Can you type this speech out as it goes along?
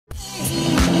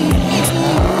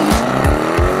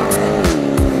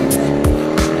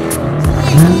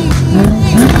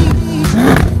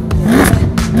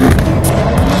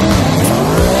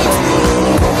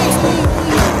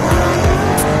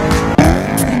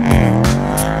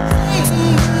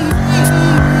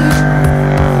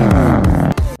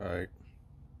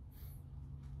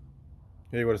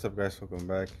Hey, what is up, guys? Welcome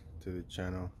back to the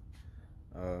channel.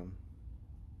 Um,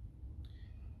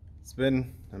 it's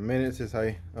been a minute since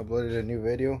I uploaded a new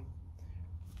video.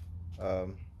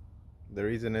 The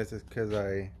reason is because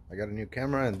I got a new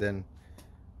camera, and then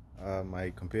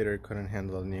my computer couldn't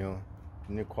handle the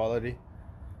new quality.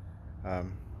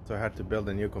 So I had to build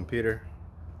a new computer,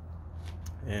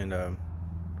 and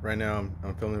right now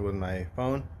I'm filming with my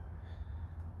phone.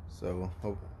 So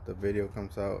hope the video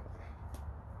comes out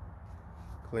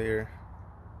clear.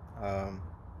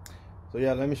 So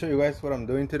yeah, let me show you guys what I'm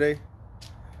doing today.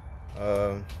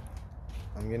 I'm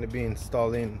gonna be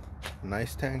installing an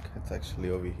ice tank. It's actually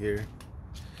over here.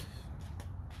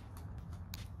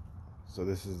 So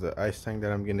this is the ice tank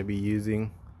that I'm gonna be using.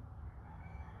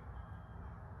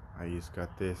 I just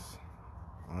got this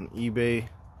on eBay.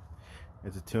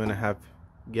 It's a 2.5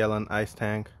 gallon ice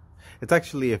tank. It's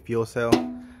actually a fuel cell,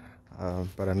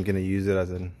 but I'm gonna use it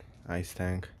as an ice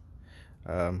tank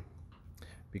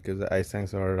because the ice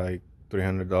tanks are like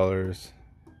 $300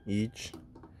 each,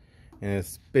 and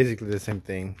it's basically the same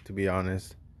thing, to be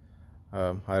honest.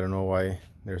 I don't know why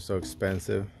they're so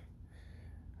expensive.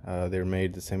 They're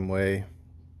made the same way,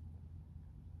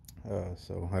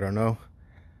 so I don't know.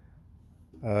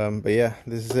 But yeah,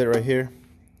 this is it right here.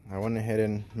 I went ahead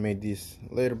and made these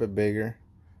a little bit bigger.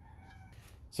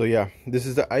 So yeah, this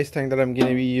is the ice tank that I'm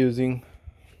gonna be using.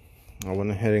 I went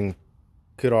ahead and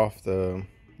cut off the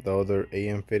other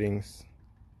AM fittings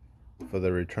for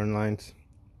the return lines.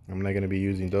 I'm not gonna be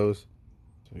using those.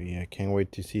 So yeah, I can't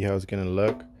wait to see how it's gonna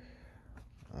look.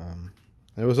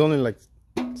 It was only like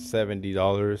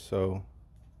 $70, so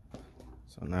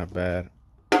not bad.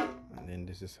 And then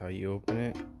this is how you open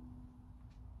it.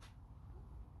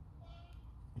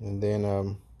 And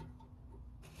then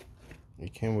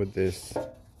it came with this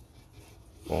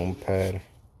foam pad,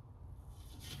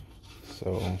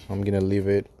 so I'm gonna leave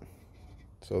it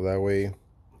so that way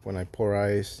when I pour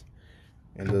ice,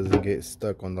 it doesn't get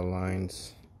stuck on the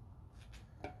lines.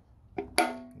 And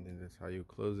then that's how you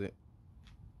close it.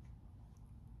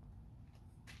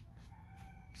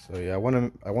 So yeah, I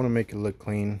want to make it look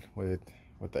clean with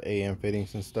the AM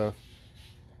fittings and stuff.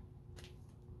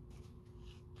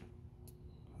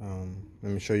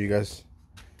 Let me show you guys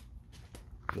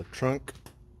the trunk.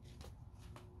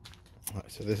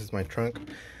 Alright, so this is my trunk.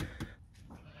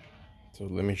 So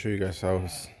let me show you guys how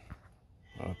it's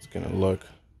gonna look.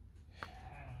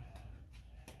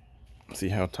 See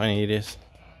how tiny it is?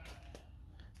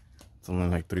 It's only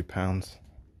like 3 pounds.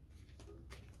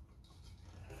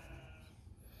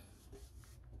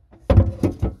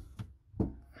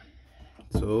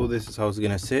 So this is how it's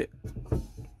gonna sit.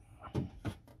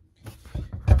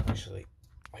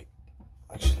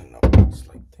 Actually no, it's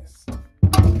like this.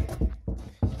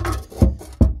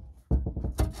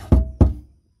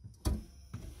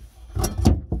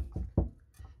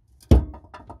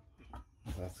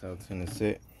 That's how it's gonna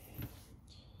sit.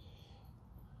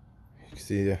 You can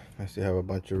see I still have a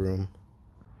bunch of room.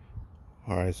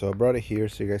 Alright, so I brought it here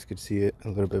so you guys could see it a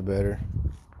little bit better.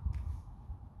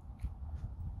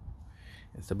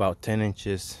 It's about 10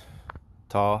 inches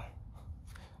tall.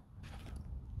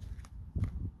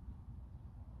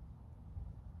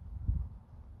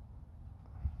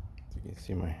 You can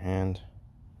see my hand.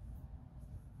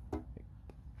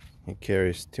 It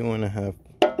carries 2.5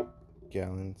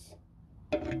 gallons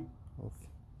of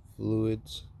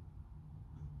fluids.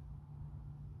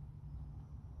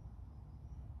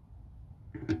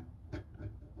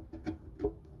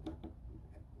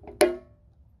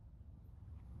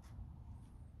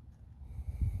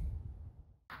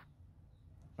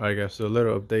 Alright guys, so a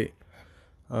little update.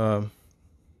 I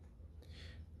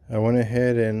went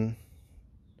ahead and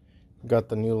got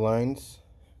the new lines,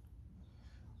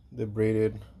 the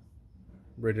braided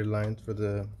lines for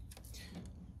the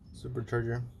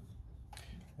supercharger,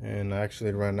 and I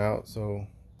actually ran out, so I'm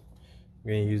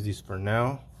gonna use these for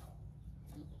now,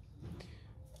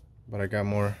 but I got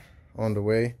more on the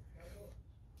way.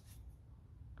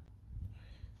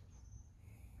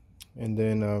 And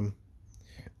then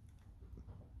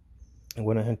I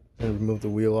went ahead and removed the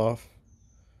wheel off,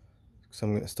 so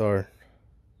I'm gonna start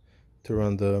to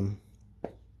run the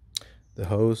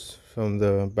hose from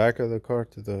the back of the car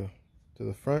to the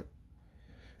front.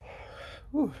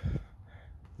 Whew.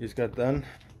 Just got done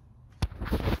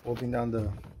bolting down the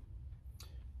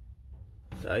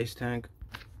ice tank.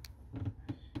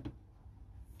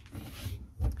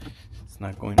 It's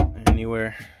not going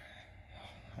anywhere.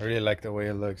 I really like the way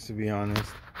it looks, to be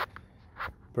honest.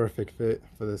 Perfect fit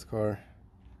for this car.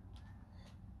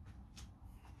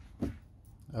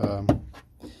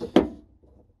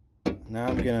 Now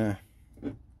I'm gonna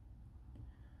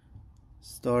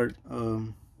start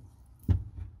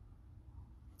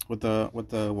with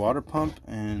the water pump,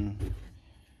 and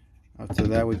after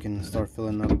that we can start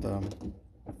filling up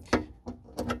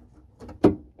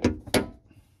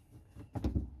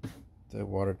the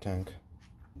water tank.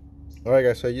 Alright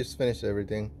guys, so I just finished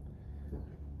everything,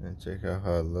 and check out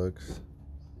how it looks.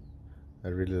 I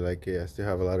really like it. I still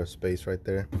have a lot of space right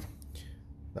there.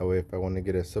 That way if I want to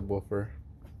get a subwoofer,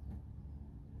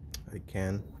 I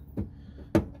can.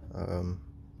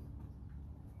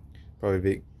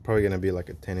 Probably gonna be like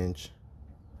a 10-inch.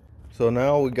 So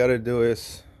now all we gotta do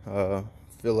is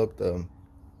fill up the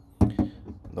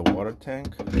water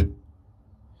tank,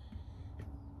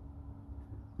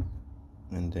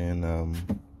 and then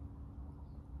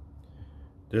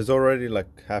there's already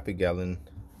like half a gallon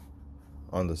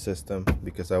on the system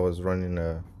because I was running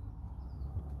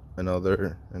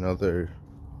another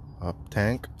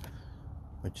tank,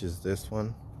 which is this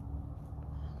one.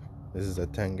 This is a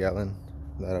 10-gallon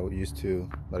that I used to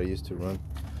run,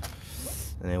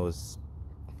 and it was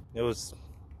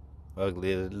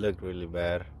ugly. It looked really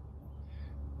bad.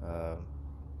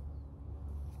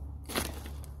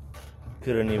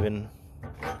 Couldn't even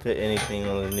fit anything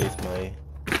underneath my.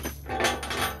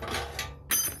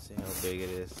 See how big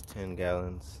it is, 10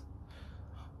 gallons.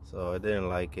 So I didn't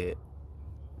like it,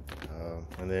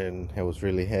 and then it was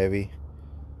really heavy.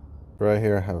 Right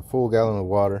here I have a full gallon of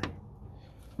water.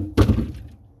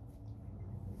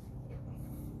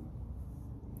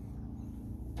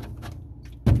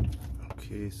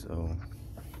 Okay, so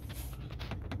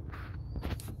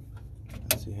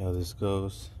let's see how this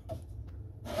goes.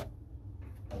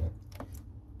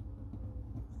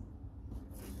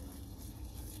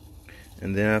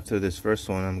 And then after this first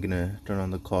one, I'm gonna turn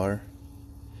on the car.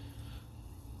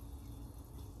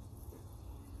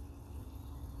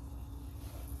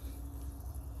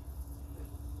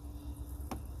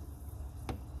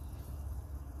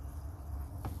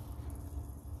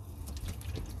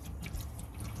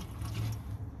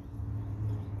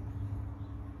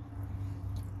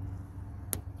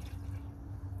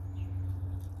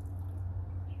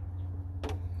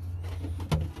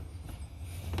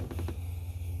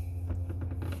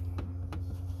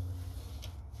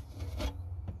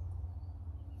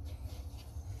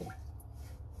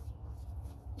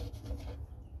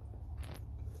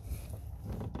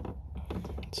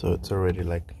 So it's already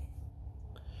like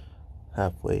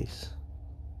halfway. So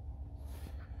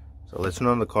let's turn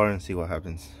on the car and see what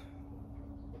happens.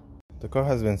 The car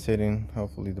has been sitting.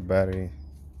 Hopefully the battery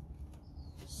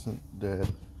isn't dead.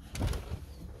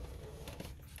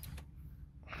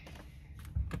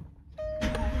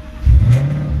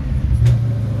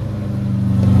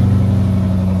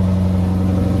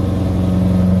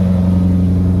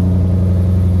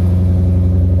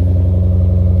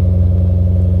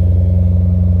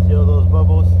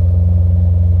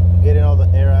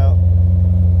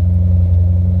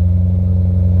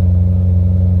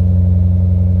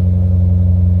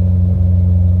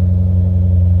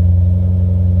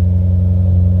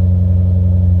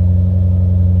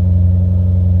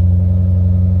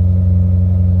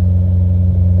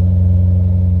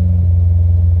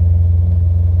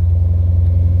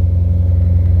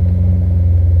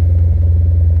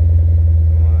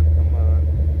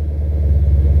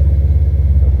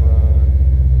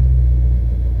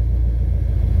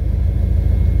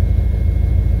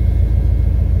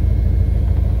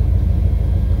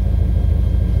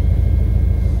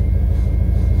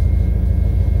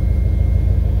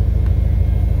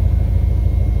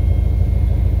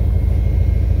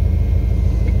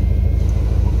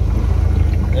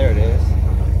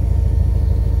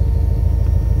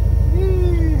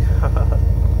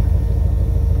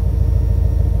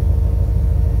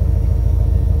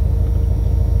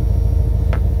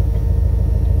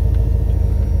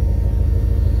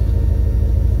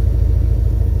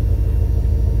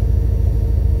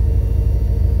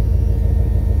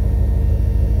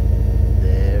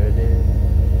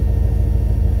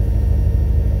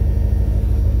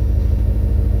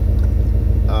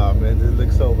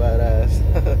 So badass.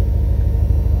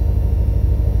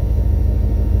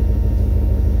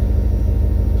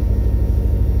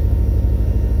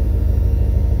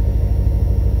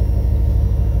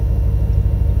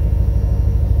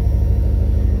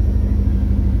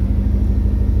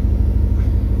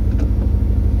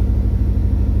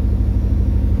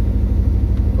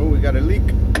 Oh, we got a leak.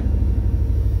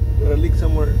 Got a leak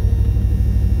somewhere.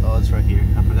 Oh, it's right here.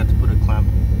 I forgot to put a clamp.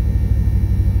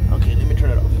 Okay, let me turn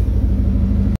it off.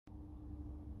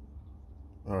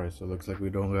 Alright, so it looks like we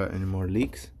don't got any more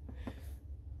leaks.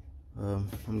 I'm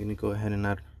gonna go ahead and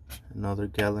add another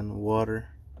gallon of water.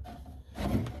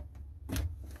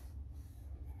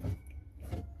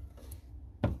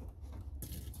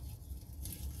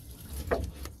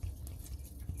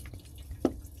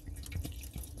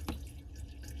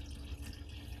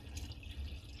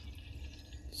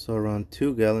 So around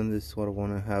 2 gallons is what I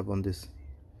want to have on this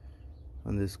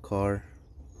car.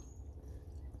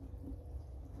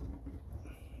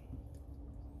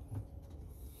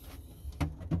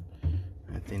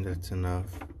 I think that's enough.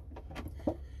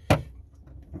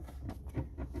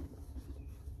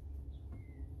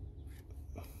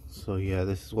 So yeah,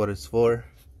 this is what it's for.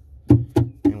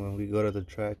 And when we go to the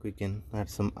track, we can add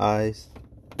some ice.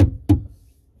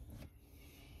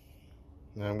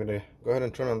 Now I'm gonna go ahead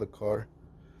and turn on the car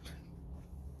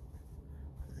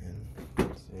and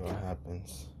see what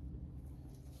happens.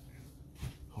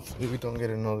 Hopefully we don't get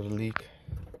another leak.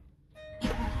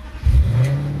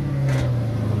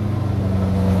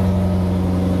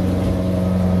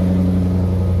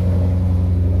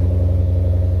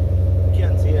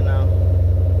 Can't see it now.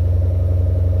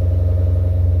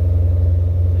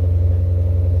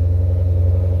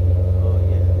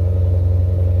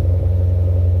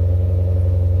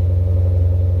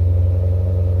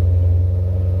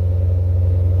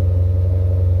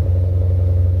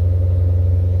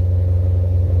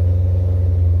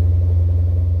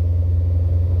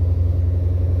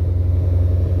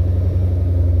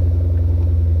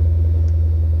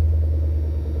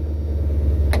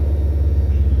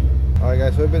 Alright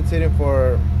guys, so we've been sitting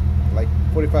for like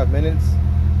 45 minutes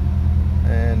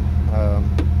and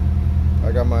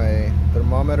I got my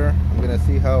thermometer. I'm gonna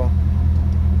see how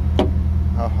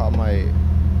my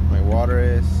water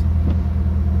is.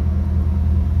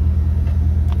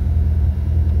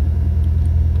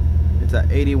 It's at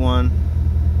 81.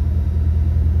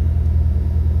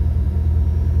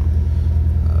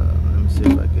 Let me see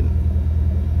if I can.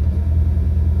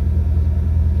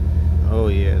 Oh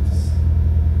yeah, it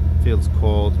feels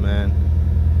cold, man.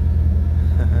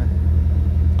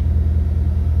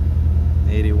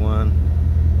 81.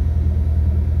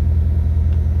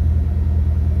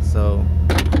 So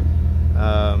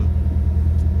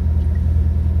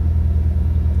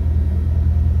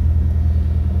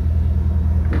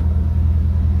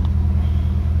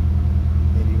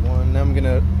 81. Now I'm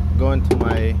gonna go into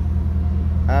my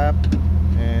app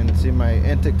and see my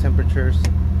intake temperatures.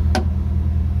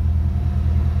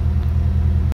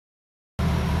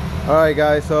 Alright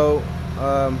guys, so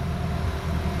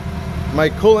my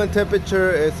coolant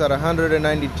temperature is at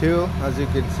 192, as you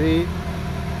can see,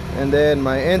 and then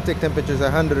my intake temperature is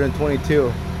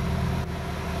 122,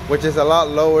 which is a lot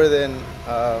lower than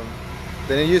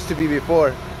it used to be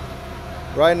before.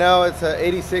 Right now it's at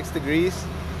 86 degrees.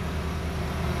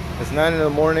 It's 9 in the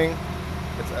morning.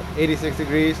 It's at 86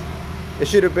 degrees. It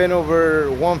should have been over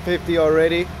 150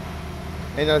 already,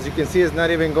 and as you can see, it's not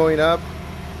even going up.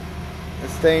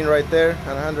 It's staying right there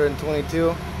at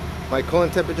 122. My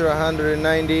coolant temperature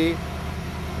 190.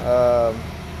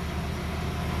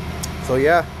 So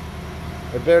yeah,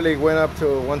 it barely went up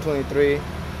to 123.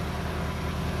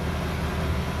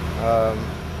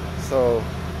 So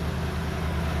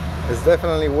it's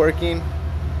definitely working.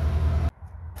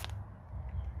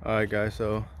 Alright guys,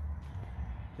 so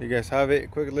you guys have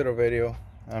it. Quick little video.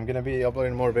 I'm gonna be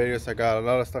uploading more videos. I got a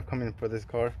lot of stuff coming for this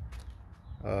car.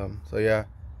 So yeah,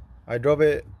 I drove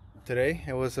it today.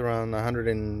 It was around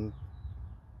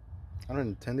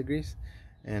 110 degrees,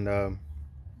 and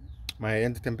my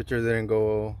intake temperature didn't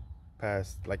go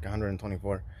past like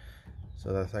 124,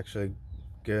 so that's actually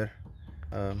good.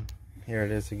 Here it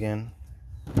is again.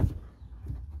 Let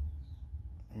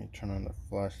me turn on the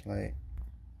flashlight,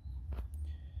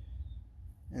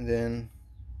 and then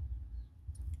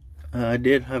I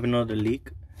did have another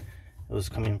leak. It was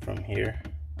coming from here,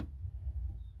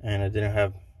 and I didn't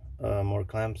have more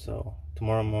clamps, so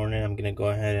tomorrow morning I'm gonna go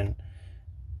ahead and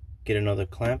get another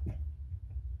clamp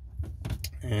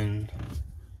and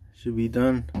should be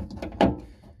done.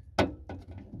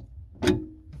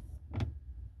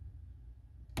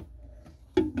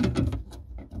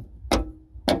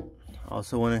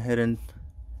 Also went ahead and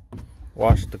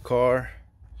washed the car.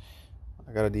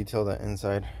 I gotta detail that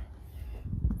inside,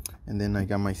 and then I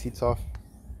got my seats off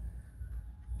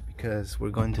because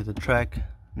we're going to the track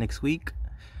next week.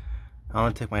 I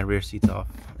want to take my rear seats off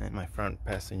and my front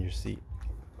passenger seat,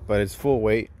 but it's full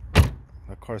weight.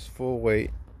 The car's full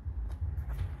weight,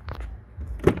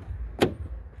 as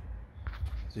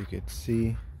you can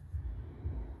see.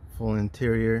 Full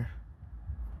interior.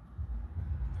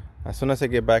 As soon as I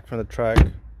get back from the track,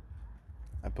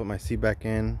 I put my seat back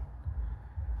in,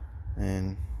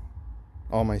 and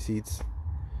all my seats,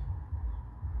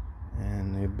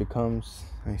 and it becomes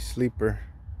a sleeper.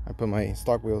 I put my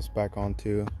stock wheels back on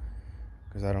too,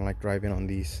 because I don't like driving on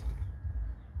these.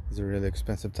 These are really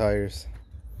expensive tires.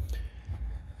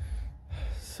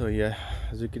 So yeah,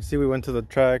 as you can see, we went to the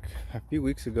track a few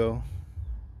weeks ago.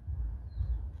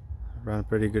 Ran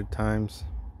pretty good times.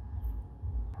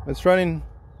 It's running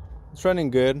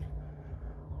good.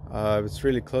 It's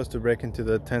really close to breaking to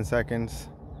the 10 seconds.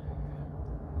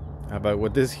 But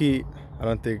with this heat, I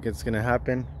don't think it's gonna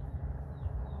happen.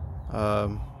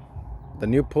 The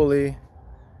new pulley,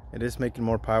 it is making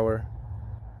more power.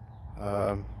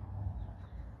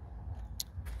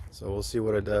 So we'll see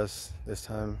what it does this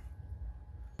time.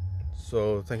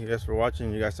 So thank you guys for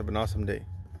watching. You guys have an awesome day.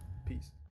 Peace.